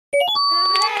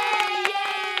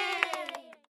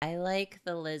I like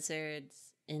the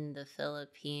lizards in the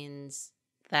Philippines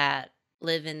that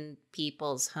live in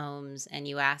people's homes and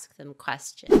you ask them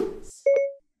questions.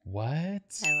 What?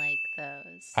 I like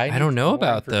those. I don't know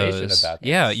about those. About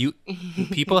yeah,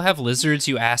 people have lizards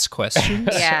you ask questions?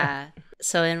 Yeah.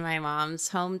 So in my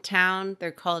mom's hometown,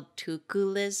 they're called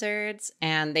tuku lizards,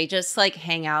 and they just like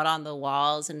hang out on the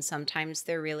walls, and sometimes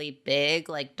they're really big,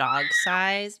 like dog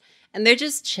size, and they're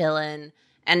just chilling.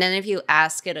 And then if you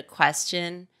ask it a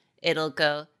question, it'll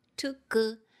go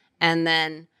tuku, and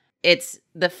then it's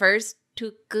the first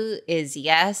tuku is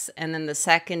yes, and then the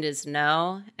second is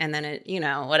no, and then it,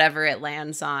 whatever it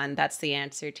lands on, that's the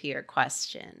answer to your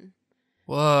question.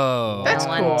 Whoa. That's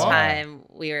One cool. time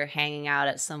we were hanging out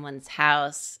at someone's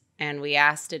house and we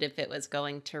asked it if it was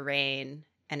going to rain,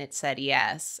 and it said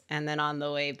yes. And then on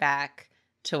the way back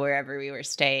to wherever we were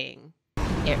staying,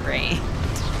 it rained.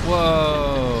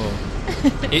 Whoa.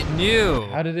 It knew.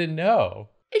 How did it know?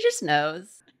 It just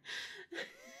knows.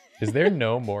 Is there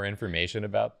no more information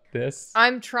about this?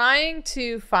 I'm trying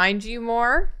to find you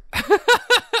more.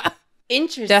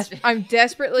 Interesting. I'm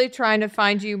desperately trying to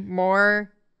find you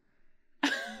more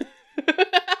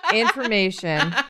information.